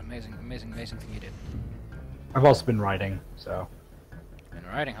 What amazing, amazing, amazing thing you did. I've also been writing, so... Been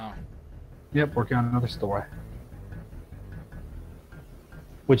writing, huh? Yep, working on another story.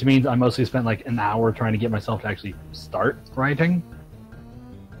 Which means I mostly spent like an hour trying to get myself to actually start writing.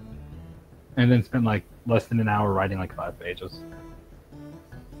 And then spent like less than an hour writing like 5 pages.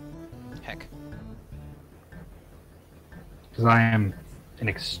 Heck. Because I am an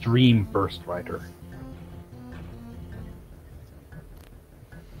extreme burst writer.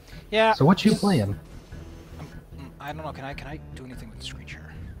 Yeah. So what you playing? I don't know. Can I do anything with the screen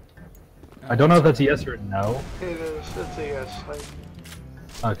share? I don't know if that's a yes or a no. It is. It's a yes.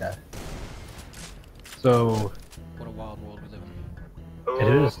 Okay. So What a wild world we live in. it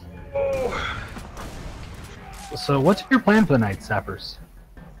is. So what's your plan for the night, Sappers?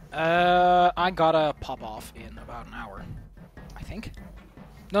 I gotta pop off in about an hour. I think.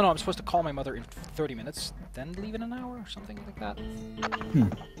 No, I'm supposed to call my mother in 30 minutes, then leave in an hour or something like that.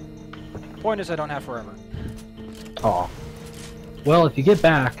 Point is, I don't have forever. Oh. Well, if you get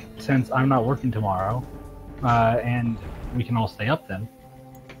back, since I'm not working tomorrow, and we can all stay up then,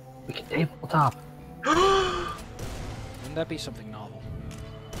 we can tabletop. Wouldn't that be something novel?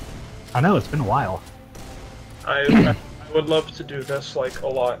 I know, it's been a while. I would love to do this like a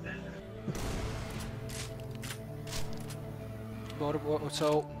lot.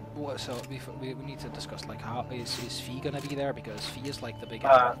 So we need to discuss like how is Fee gonna be there, because Fee is like the big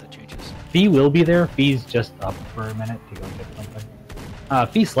element that changes. Fee will be there. Fee's just up for a minute to go get something.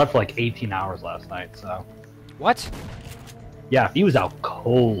 Fee slept for like 18 hours last night, so... What? Yeah, Fee was out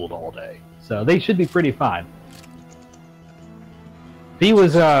cold all day, so they should be pretty fine. Fee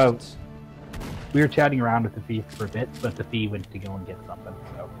was, we were chatting around with the Fee for a bit, but the Fee went to go and get something,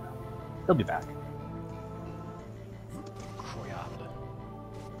 so he'll be back.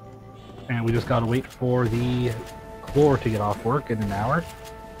 And we just gotta wait for the floor to get off work in an hour.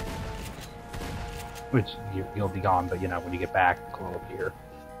 Which, you'll be gone, but you know, when you get back, the floor will be here.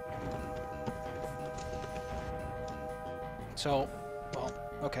 So, well,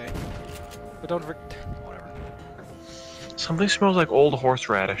 okay. But don't whatever. Something smells like old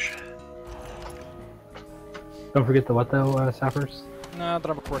horseradish. Don't forget the what though, Sappers? No, that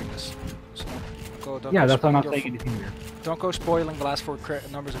I'm recording this. So don't Yeah, go that's why I'm not spoiling saying anything weird. Don't go spoiling the last 4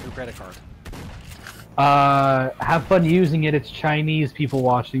 numbers of your credit card. Have fun using it. It's Chinese people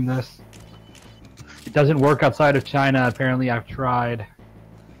watching this. It doesn't work outside of China, apparently. I've tried.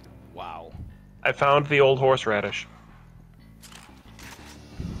 Wow. I found the old horseradish.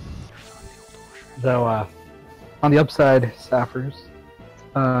 Though, on the upside, Sappers,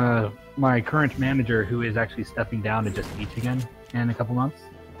 my current manager, who is actually stepping down to just teach again in a couple months,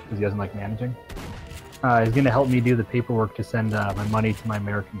 because he doesn't like managing, is going to help me do the paperwork to send my money to my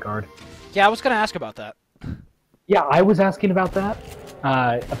American card. Yeah, I was gonna ask about that. Yeah, I was asking about that.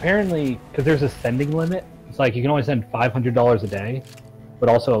 Apparently, because there's a sending limit, it's like you can only send $500 a day, but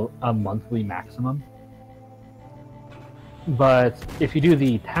also a monthly maximum. But if you do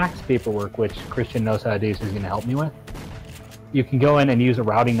the tax paperwork, which Christian knows how to do, so he's going to help me with, you can go in and use a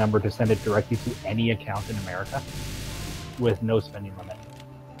routing number to send it directly to any account in America with no spending limit.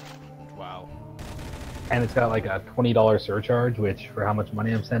 Wow. And it's got like a $20 surcharge, which for how much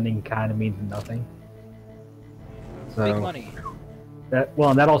money I'm sending kind of means nothing. So, Big money.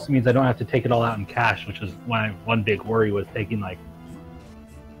 and that also means I don't have to take it all out in cash, which was one big worry was taking like...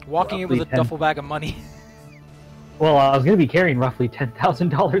 Walking in with a duffel bag of money. Well, I was going to be carrying roughly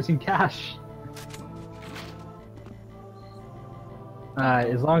 $10,000 in cash.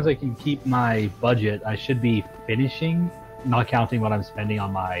 As long as I can keep my budget, I should be finishing, not counting what I'm spending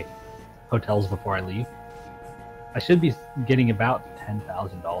on my hotels before I leave. I should be getting about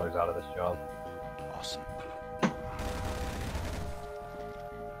 $10,000 out of this job. Awesome.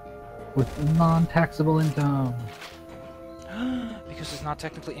 With non-taxable income. Because it's not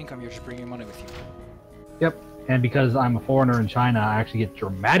technically income, you're just bringing money with you. Yep, and because I'm a foreigner in China, I actually get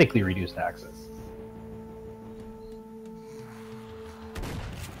dramatically reduced taxes.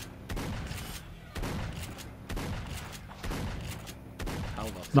 How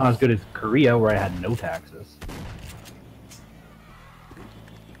lovely. It's not as good as Korea, where I had no taxes.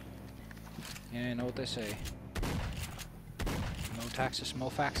 Yeah, you know what they say. No taxes, no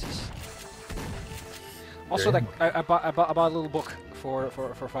faxes. Also, like, I bought a little book for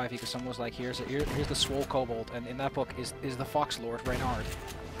 5e because someone was like, here's the Swole Kobold, and in that book is the Fox Lord Reynard.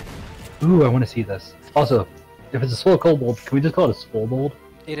 Ooh, I want to see this. Also, if it's a Swole Kobold, can we just call it a Swobold?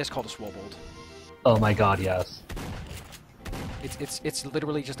 It is called a Swobold. Oh my god, yes. It's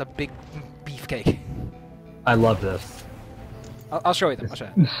literally just a big beefcake. I love this. I'll show you them. I'll show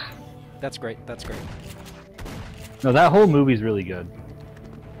you. That's great. That's great. No, that whole movie's really good.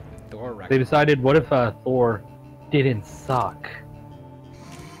 Thor They Ragnarok. decided, what if Thor didn't suck?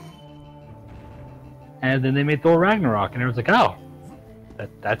 And then they made Thor Ragnarok, and everyone's like, oh,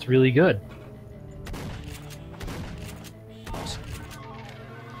 that's really good. Awesome.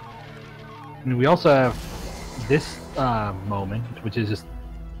 And we also have this moment, which is just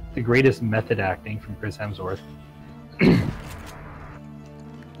the greatest method acting from Chris Hemsworth.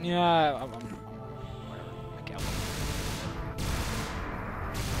 Yeah, whatever. I can't.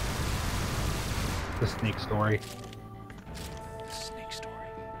 The snake story. Snake story.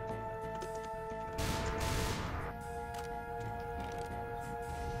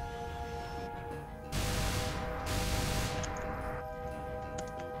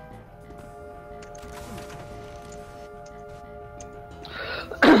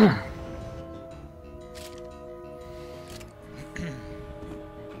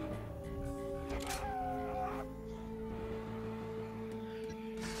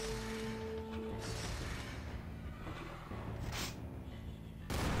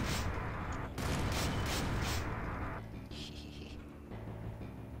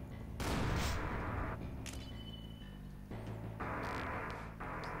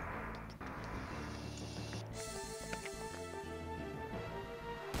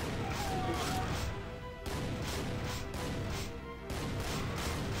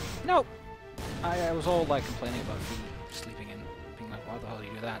 Nope. I was all like complaining about sleeping in, being like, why the hell do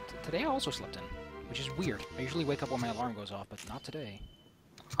you do that? Today I also slept in, which is weird. I usually wake up when my alarm goes off, but not today.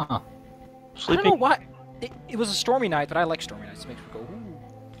 Huh. I don't know why. It was a stormy night, but I like stormy nights. It makes me go,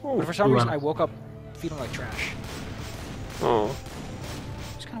 ooh. But for some reason, I woke up feeling like trash. Oh.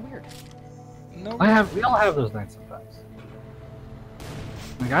 It's kind of weird. No. We all have those nights sometimes.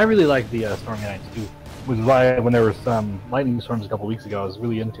 Like, I really like the stormy nights too. Which is why when there were some lightning storms a couple weeks ago, I was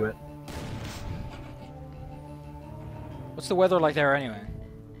really into it. What's the weather like there anyway?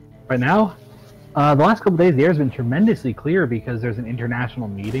 Right now, the last couple days, the air's been tremendously clear because there's an international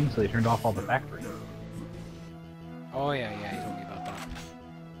meeting, so they turned off all the factories. Oh yeah, you told me about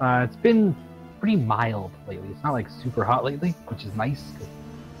that. It's been pretty mild lately. It's not like super hot lately, which is nice because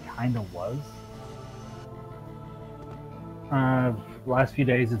it kind of was. Last few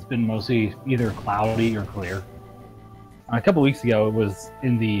days, it's been mostly either cloudy or clear. A couple weeks ago, it was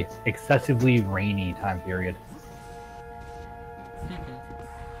in the excessively rainy time period.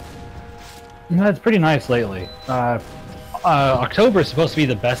 That's pretty nice lately. October is supposed to be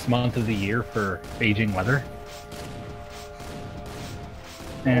the best month of the year for Beijing weather.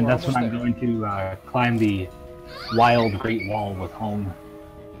 And that's when I'm going to climb the Wild Great Wall with home.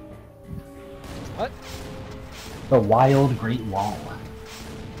 What? The Wild Great Wall.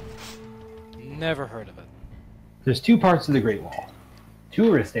 Never heard of it. There's two parts of the Great Wall.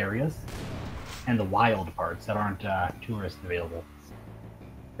 Tourist areas, and the wild parts that aren't tourist available.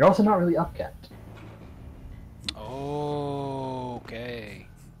 They're also not really upkept. Okay.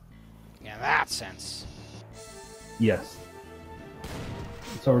 Yeah, that sense. Yes.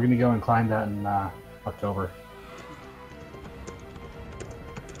 So we're going to go and climb that in October.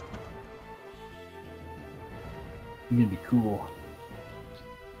 It's going to be cool.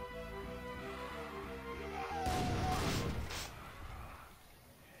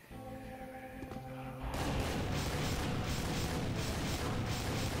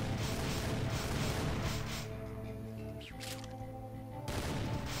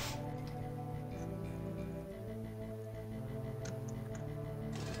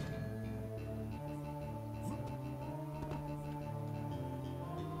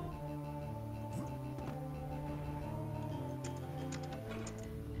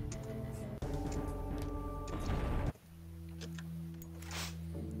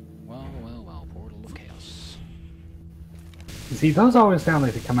 Well, Portal of Chaos. See, those always sound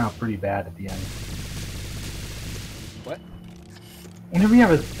like they come out pretty bad at the end. What? Whenever you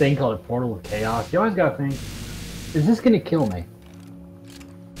have a thing called a Portal of Chaos, you always gotta think, is this gonna kill me?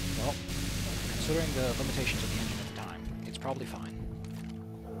 Well, considering the limitations of the engine at the time, it's probably fine.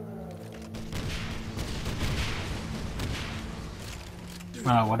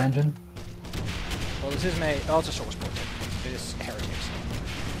 What engine? Well, this is it's a source port. It is Heretic, so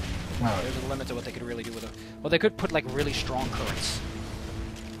Oh, there's a limit to what they could really do with it. Well, they could put like really strong currents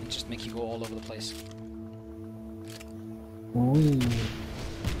and just make you go all over the place. ooh.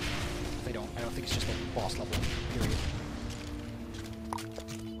 They don't. I don't think it's just a boss level. Period.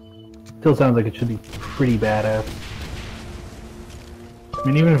 Still sounds like it should be pretty badass. I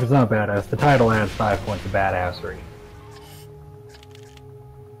mean, even if it's not badass, the title adds 5 points of badassery.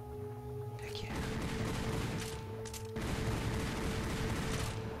 Heck yeah.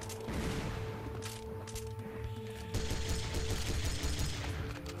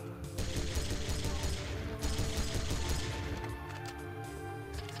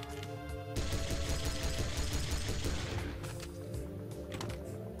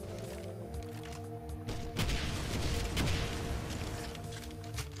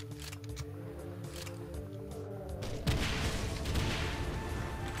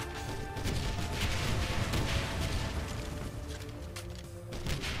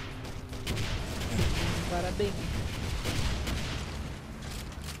 bada bing.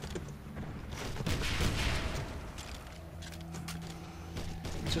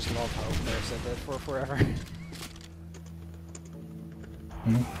 Just love how Claire said that for forever.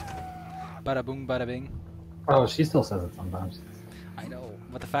 Bada boom, bada bing. Oh, she still says it sometimes. I know,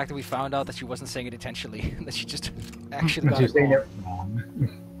 but the fact that we found out that she wasn't saying it intentionally, that she just actually got She's it saying wrong. it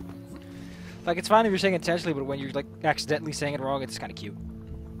wrong. Like, it's fine if you're saying it intentionally, but when you're, like, accidentally saying it wrong, it's kind of cute.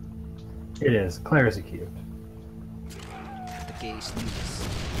 It is. Claire is cute. The gay sneeze.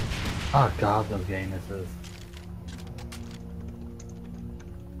 Oh god, those gaynesses.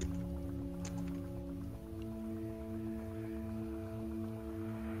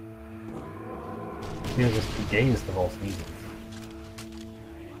 He was just the gayest of all sneezes.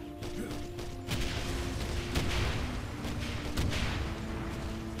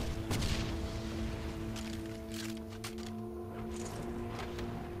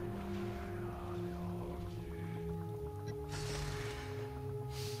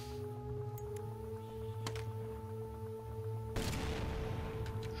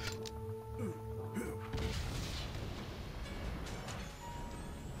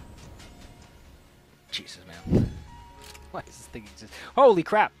 Jesus, man. Why does this thing exist? Holy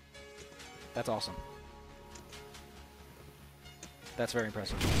crap! That's awesome. That's very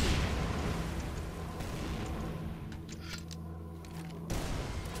impressive.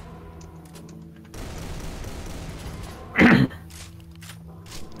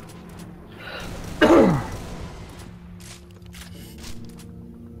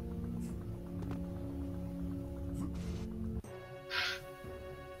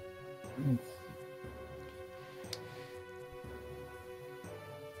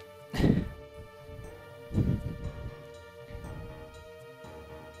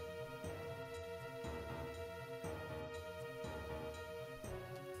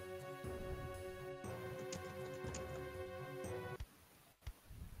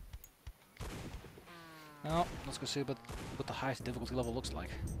 Well, let's go see what the highest difficulty level looks like.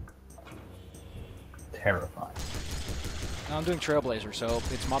 Terrifying. Now I'm doing Trailblazer, so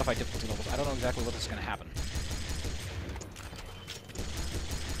it's modified difficulty levels. I don't know exactly what is going to happen.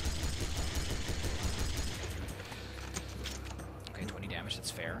 Okay, 20 damage,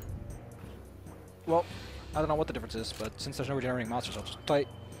 that's fair. Well, I don't know what the difference is, but since there's no regenerating monsters, I'll just play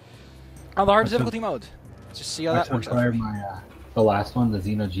on the hardest difficulty mode. Let's just see how that works out for me. The last one, the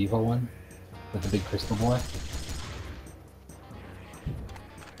Xeno'jiva one, with the big crystal boy.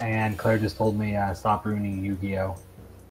 And Claire just told me stop ruining Yu-Gi-Oh!